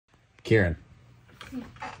Kieran,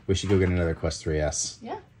 we should go get another Quest 3S.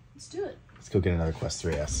 Yeah, let's do it. Let's go get another Quest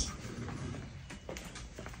 3S.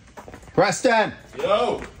 Preston!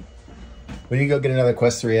 Yo! We need to go get another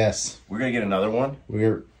Quest 3S. We're gonna get another one? We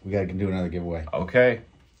gotta do another giveaway. Okay.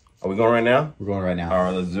 Are we going right now? We're going right now. All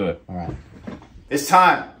right, let's do it. All right. It's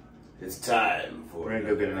time. It's time for We're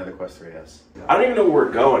gonna go get another Quest 3S. I don't even know where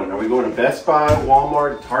we're going. Are we going to Best Buy,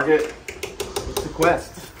 Walmart, Target? It's a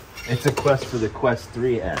Quest. It's a quest for the Quest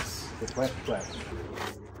 3S. The Quest.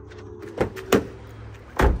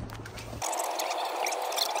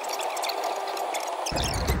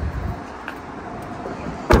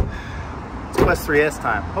 It's Quest 3S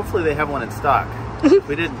time. Hopefully they have one in stock.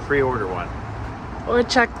 We didn't pre-order one. Or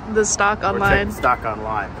check the stock online. Or check the stock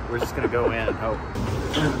online. We're just gonna go in and hope.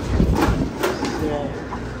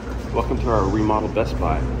 Welcome to our remodeled Best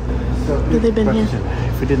Buy. So, Have they been here?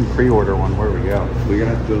 If we didn't pre-order one, where do we go? We're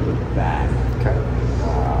gonna have to go to the back. Okay.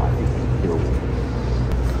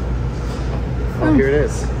 Oh, here it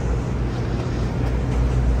is.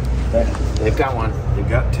 They've got one. They've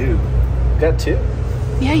got two. Got two?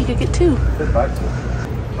 Yeah, you could get two. Could buy two.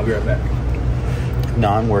 I'll be right back.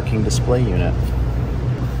 Non-working display unit.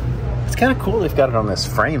 It's kind of cool they've got it on this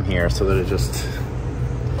frame here so that it just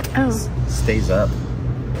stays up.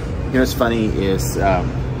 You know what's funny is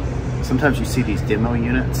sometimes you see these demo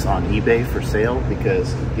units on eBay for sale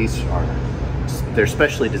because they're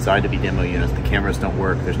specially designed to be demo units. The cameras don't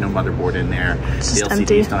work. There's no motherboard in there. The LCDs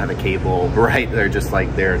empty. don't have a cable, right? They're just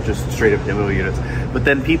straight up demo units. But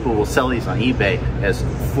then people will sell these on eBay as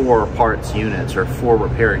 4 parts units or 4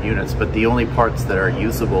 repair units. But the only parts that are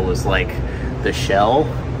usable is like the shell.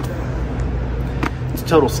 It's a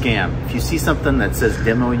total scam. If you see something that says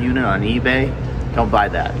demo unit on eBay, don't buy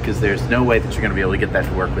that, because there's no way that you're going to be able to get that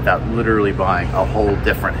to work without literally buying a whole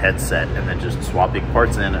different headset and then just swapping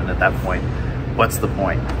parts in, and at that point, what's the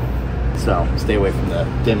point? So stay away from the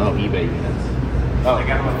demo eBay units. Oh, I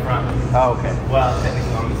got them on the front. Oh, okay. Well,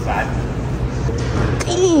 technically on the side.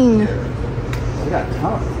 Dang. We got a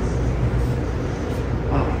ton.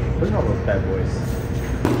 Oh, look at all those bad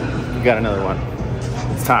boys. We got another one.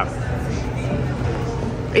 It's time.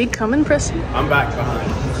 Are you coming, Preston? I'm back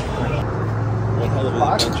behind. The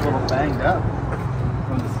box is a little banged up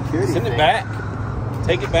from the security Send thing. it back.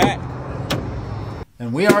 Take it back.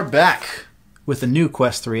 And we are back with a new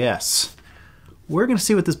Quest 3S. We're going to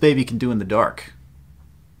see what this baby can do in the dark.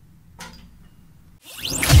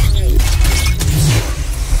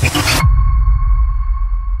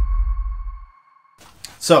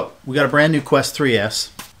 So, we got a brand new Quest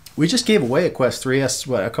 3S. We just gave away a Quest 3S,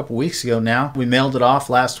 a couple weeks ago now. We mailed it off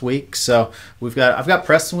last week, so I've got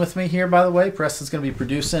Preston with me here, by the way. Preston's going to be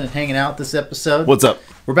producing and hanging out this episode. What's up?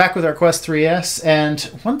 We're back with our Quest 3S, and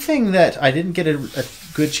one thing that I didn't get a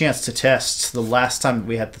good chance to test the last time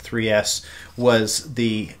we had the 3S was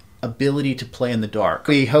the ability to play in the dark.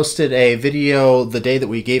 We hosted a video the day that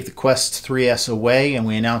we gave the Quest 3S away and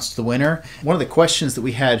we announced the winner. One of the questions that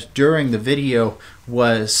we had during the video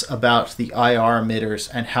was about the IR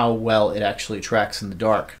emitters and how well it actually tracks in the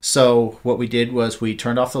dark. So what we did was we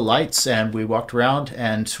turned off the lights and we walked around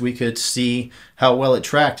and we could see how well it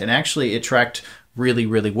tracked, and actually it tracked really,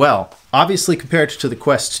 really well. Obviously, compared to the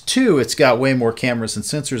Quest 2, it's got way more cameras and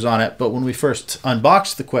sensors on it, but when we first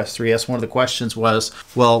unboxed the Quest 3S, one of the questions was,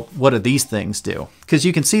 well, what do these things do? Because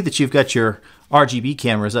you can see that you've got your RGB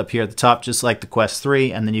cameras up here at the top, just like the Quest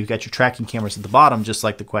 3, and then you've got your tracking cameras at the bottom, just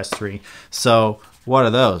like the Quest 3. So what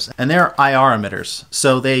are those? And they're IR emitters.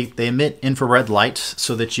 So they emit infrared light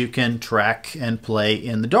so that you can track and play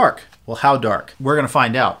in the dark. Well, how dark? We're going to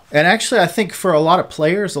find out. And actually, I think for a lot of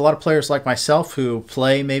players like myself who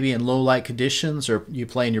play maybe in low light conditions, or you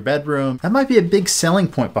play in your bedroom, that might be a big selling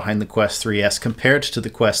point behind the Quest 3S compared to the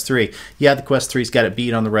Quest 3. Yeah, the Quest 3's got it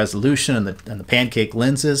beat on the resolution and the pancake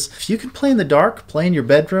lenses. If you can play in the dark, play in your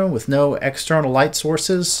bedroom with no external light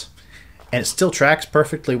sources, and it still tracks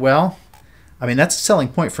perfectly well, I mean, that's a selling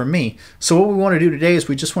point for me. So what we want to do today is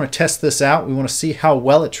we just want to test this out. We want to see how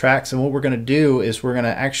well it tracks. And what we're going to do is we're going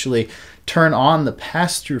to actually turn on the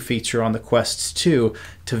pass-through feature on the Quest 2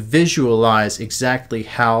 to visualize exactly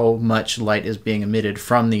how much light is being emitted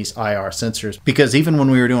from these IR sensors. Because even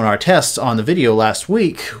when we were doing our tests on the video last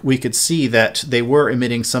week, we could see that they were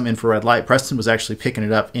emitting some infrared light. Preston was actually picking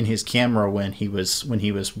it up in his camera when he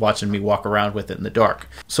was watching me walk around with it in the dark.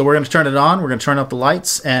 So we're going to turn it on, we're going to turn up the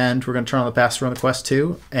lights, and we're going to turn on the pass-through on the Quest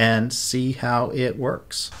 2 and see how it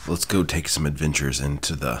works. Let's go take some adventures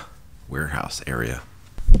into the warehouse area.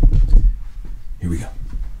 Here we go.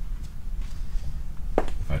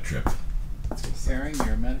 If I trip. Pairing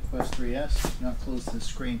your MetaQuest 3S, do not close the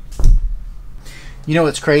screen. You know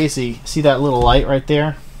what's crazy? See that little light right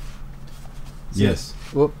there? Yes.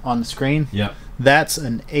 Whoop, on the screen. Yep. That's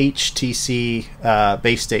an HTC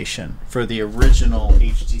base station for the original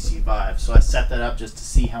HTC Vive. So I set that up just to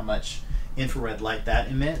see how much infrared light that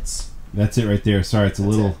emits. That's it right there. Sorry, it's a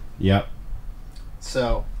little. Yep.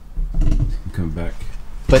 So. Come back.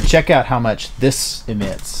 But check out how much this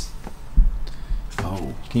emits.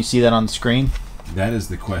 Oh. Can you see that on the screen? That is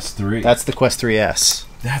the Quest 3. That's the Quest 3S.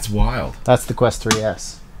 That's wild. That's the Quest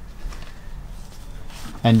 3S.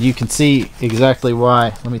 And you can see exactly why.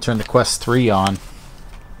 Let me turn the Quest 3 on.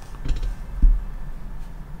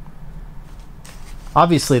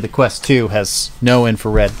 Obviously, the Quest 2 has no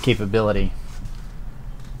infrared capability.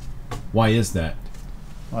 Why is that?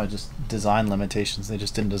 Well, just design limitations. They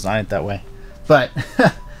just didn't design it that way. But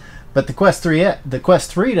but the Quest 3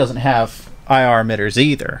 doesn't have IR emitters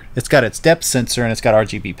either. It's got its depth sensor and it's got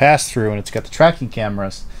RGB pass-through and it's got the tracking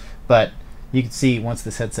cameras. But you can see once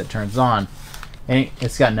this headset turns on, and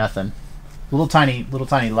it's got nothing. Little tiny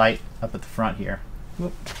light up at the front here.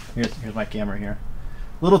 Whoop. Here's my camera here.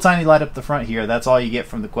 Little tiny light up the front here. That's all you get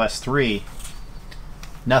from the Quest 3.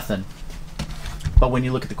 Nothing. But when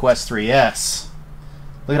you look at the Quest 3S,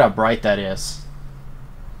 look at how bright that is.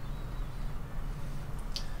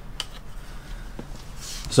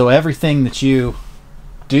 So everything that you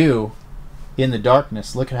do in the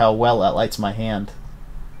darkness, look at how well that lights my hand.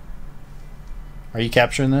 Are you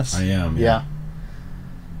capturing this? I am. Yeah.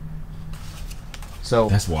 So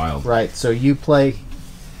that's wild. Right. So you play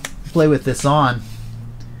with this on.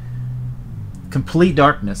 Complete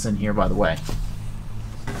darkness in here, by the way.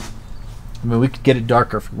 I mean, we could get it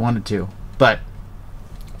darker if we wanted to, but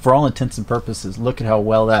for all intents and purposes, look at how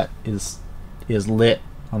well that is lit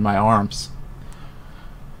on my arms.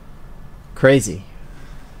 Crazy.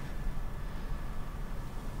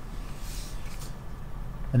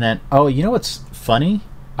 And then, oh, you know what's funny?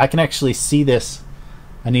 I can actually see this.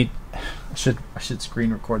 I should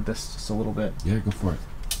screen record this just a little bit. Yeah, go for it.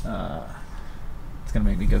 It's gonna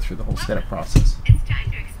make me go through the whole setup process. It's time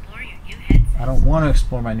to explore your new headset. I don't want to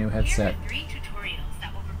explore my new headset. Here are 3 tutorials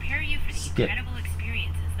that will prepare you for the incredible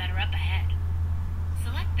experiences that are up ahead.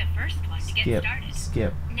 Select the first one to get started.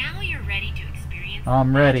 Skip. Now you're ready to experience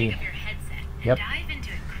I'm the ready. magic of your headset and Yep. dive into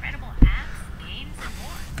incredible apps, games, and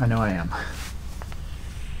more. I know I am.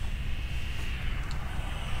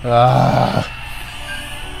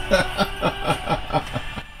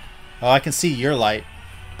 Oh, I can see your light.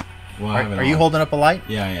 Well, Are you holding up a light?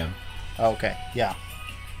 Yeah, I am. Oh, okay, yeah.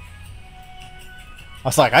 I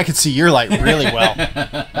was like, I can see your light really well.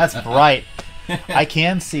 That's bright. I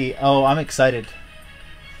can see. Oh, I'm excited.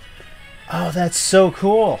 Oh, that's so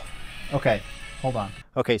cool. Okay, hold on.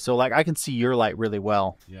 Okay, so like I can see your light really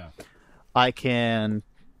well. Yeah. I can.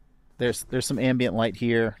 There's some ambient light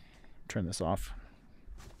here. Turn this off.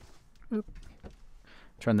 Oop.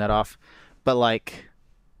 Turn that off. But like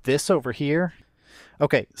this over here.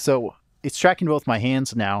 Okay, so it's tracking both my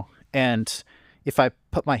hands now, and if I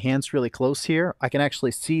put my hands really close here, I can actually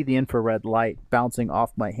see the infrared light bouncing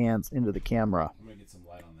off my hands into the camera. I'm gonna get some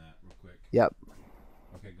light on that real quick. Yep.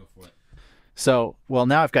 Okay, go for it. So, well,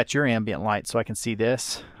 now I've got your ambient light, so I can see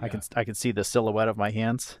this. Yeah. I can see the silhouette of my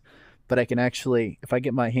hands, but I can actually, if I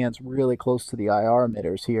get my hands really close to the IR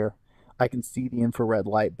emitters here, I can see the infrared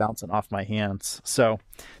light bouncing off my hands. So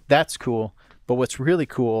that's cool. But what's really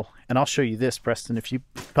cool, and I'll show you this, Preston, if you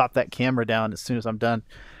pop that camera down as soon as I'm done.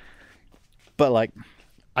 But like,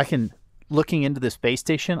 I can, looking into this base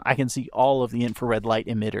station, I can see all of the infrared light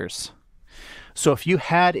emitters. So if you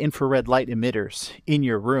had infrared light emitters in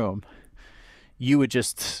your room, you would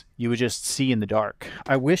just see in the dark.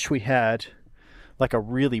 I wish we had like a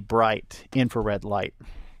really bright infrared light.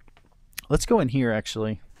 Let's go in here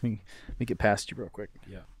actually. Let me get past you real quick.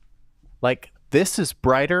 Yeah. Like this is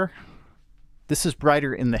brighter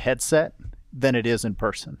in the headset than it is in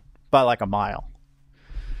person by like a mile.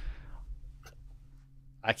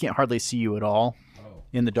 I can't hardly see you at all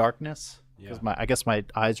in the darkness because I guess my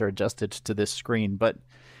eyes are adjusted to this screen, but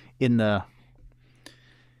in the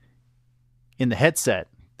headset,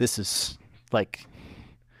 this is like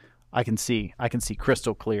I can see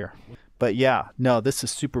crystal clear. But yeah, no, this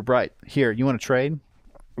is super bright. Here, you want to trade?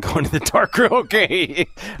 Going to the dark room? Okay.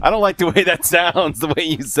 I don't like the way that sounds, the way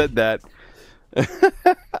you said that.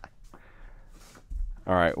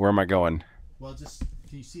 All right, where am I going? Well, just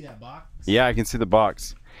can you see that box? Yeah, I can see the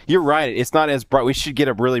box. You're right. It's not as bright. We should get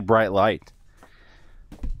a really bright light.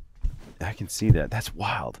 I can see that. That's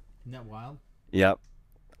wild. Isn't that wild? Yep.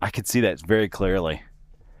 I can see that very clearly.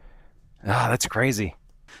 Ah, that's crazy.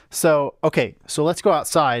 So, okay, so let's go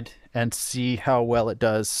outside and see how well it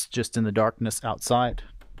does just in the darkness outside.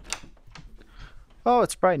 Oh,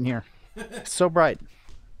 it's bright in here. It's so bright.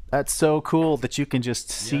 That's so cool that you can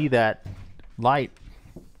just see that light.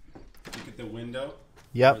 Look at the window.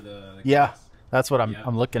 Yep. Yeah, that's what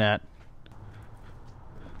I'm looking at.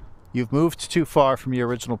 You've moved too far from your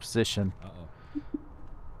original position.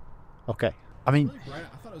 Okay. I mean, Really bright.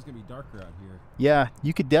 I thought it was gonna be darker out here. yeah,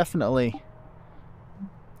 you could definitely.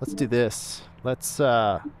 Let's do this. Let's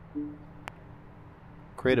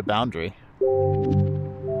create a boundary.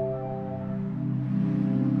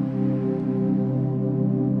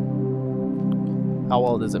 How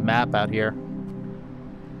well does it map out here?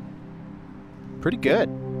 Pretty good.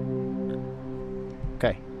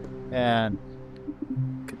 Okay, and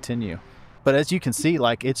continue. But as you can see,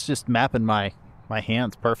 like, it's just mapping my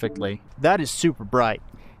hands perfectly. That is super bright.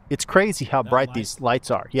 It's crazy how bright these lights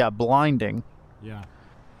are. Yeah, blinding. Yeah.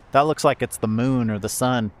 That looks like it's the moon or the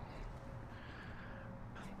sun.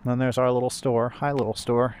 Then there's our little store. Hi, little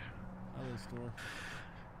store. Hi, little store.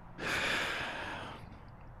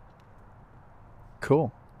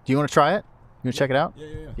 Cool. Do you want to try it? You want to check it out?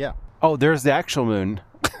 Yeah. Oh, there's the actual moon.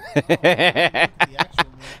 The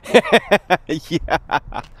actual moon. Yeah,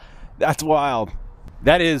 that's wild.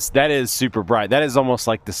 That is super bright. That is almost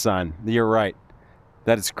like the sun. You're right.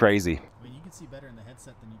 That is crazy. I mean, you can see better in the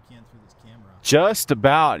headset than you can through this camera. Just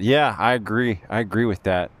about. Yeah, I agree. I agree with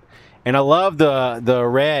that. And I love the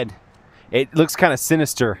red. It looks kind of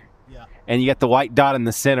sinister. Yeah. And you got the white dot in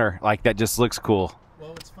the center. Like, that just looks cool. Well,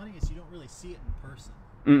 what's funny is you don't really see it in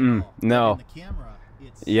person. No. In the camera,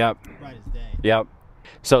 it's bright as day. Yep.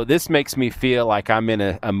 So this makes me feel like I'm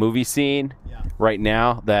in a movie scene right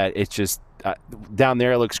now. That it's just down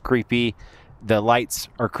there. It looks creepy. The lights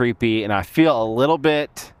are creepy, and I feel a little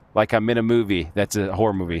bit like I'm in a movie. That's a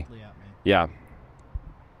horror movie. Yeah.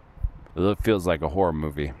 It feels like a horror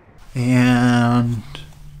movie. And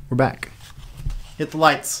we're back. Hit the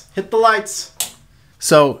lights. Hit the lights.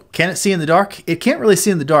 So, can it see in the dark? It can't really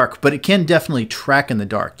see in the dark, but it can definitely track in the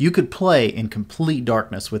dark. You could play in complete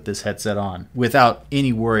darkness with this headset on without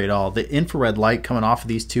any worry at all. The infrared light coming off of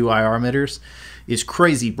these two IR emitters is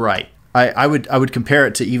crazy bright. I would compare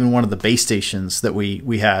it to even one of the base stations that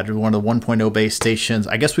we had, one of the 1.0 base stations.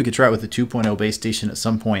 I guess we could try it with the 2.0 base station at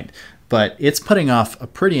some point, but it's putting off a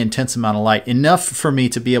pretty intense amount of light, enough for me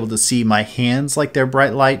to be able to see my hands like they're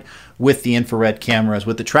bright light with the infrared cameras,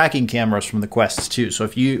 with the tracking cameras from the Quest 2. So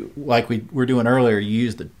if you, like we were doing earlier, you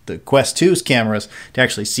use the Quest 2's cameras to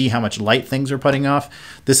actually see how much light things are putting off.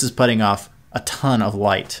 This is putting off a ton of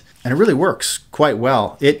light. And it really works quite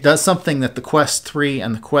well. It does something that the Quest 3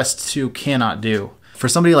 and the Quest 2 cannot do. For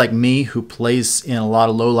somebody like me who plays in a lot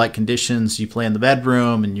of low light conditions, you play in the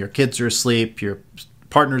bedroom and your kids are asleep, your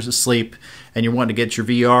partner's asleep, and you want to get your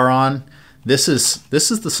VR on, this is the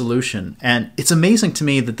solution. And it's amazing to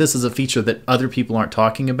me that this is a feature that other people aren't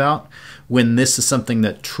talking about, when this is something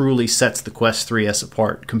that truly sets the Quest 3S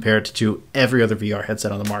apart compared to every other VR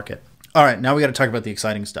headset on the market. All right, now we got to talk about the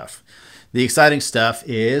exciting stuff. The exciting stuff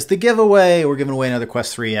is the giveaway. We're giving away another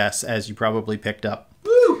Quest 3S, as you probably picked up.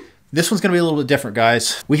 Woo! This one's going to be a little bit different,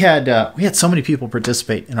 guys. We had so many people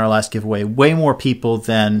participate in our last giveaway. Way more people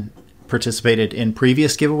than participated in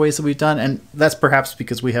previous giveaways that we've done, and that's perhaps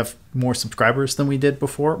because we have more subscribers than we did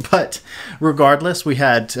before. But regardless, we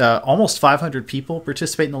had almost 500 people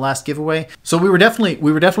participate in the last giveaway, so we were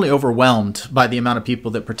definitely overwhelmed by the amount of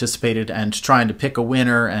people that participated and trying to pick a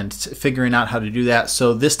winner and figuring out how to do that.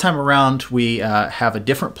 So this time around, we have a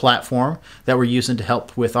different platform that we're using to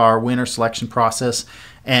help with our winner selection process.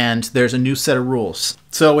 And there's a new set of rules.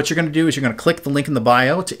 So what you're going to do is you're going to click the link in the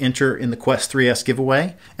bio to enter in the Quest 3S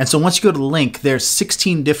giveaway. And so once you go to the link, there's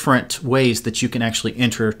 16 different ways that you can actually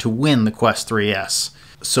enter to win the Quest 3S.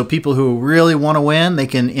 So people who really want to win, they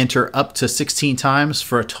can enter up to 16 times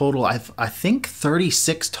for a total, I think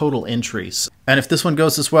 36 total entries. And if this one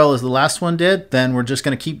goes as well as the last one did, then we're just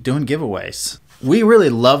going to keep doing giveaways. We really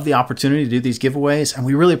love the opportunity to do these giveaways, and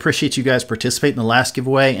we really appreciate you guys participating in the last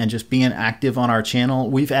giveaway and just being active on our channel.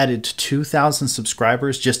 We've added 2,000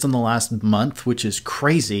 subscribers just in the last month, which is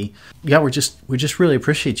crazy. Yeah, we just really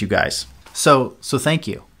appreciate you guys. So thank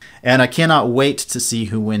you. And I cannot wait to see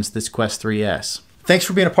who wins this Quest 3S. Thanks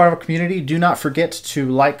for being a part of our community. Do not forget to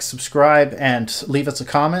like, subscribe, and leave us a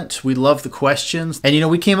comment. We love the questions. And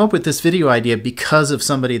we came up with this video idea because of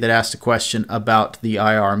somebody that asked a question about the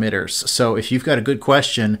IR emitters. So if you've got a good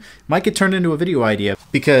question, it might get turned into a video idea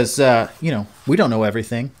because, we don't know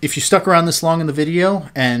everything. If you stuck around this long in the video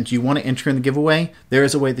and you want to enter in the giveaway, there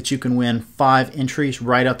is a way that you can win 5 entries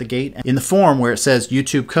right out the gate. In the form where it says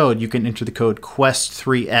YouTube code, you can enter the code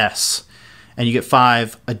Quest3S. And you get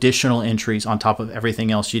 5 additional entries on top of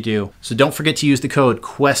everything else you do. So don't forget to use the code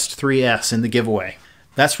Quest3S in the giveaway.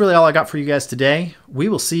 That's really all I got for you guys today. We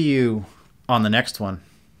will see you on the next one.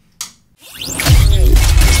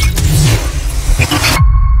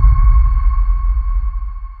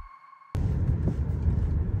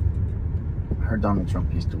 heard Donald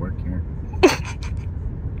Trump used to work here.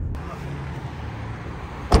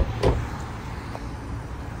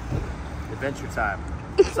 Adventure time.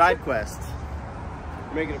 Side quest.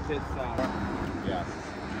 We're making a pit stop. Yeah.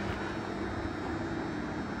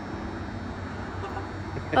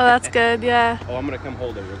 Oh, that's good, yeah. Oh, I'm gonna come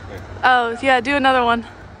hold it real quick. Oh, yeah, do another one.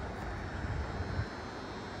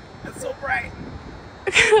 It's so bright.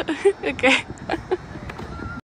 Okay.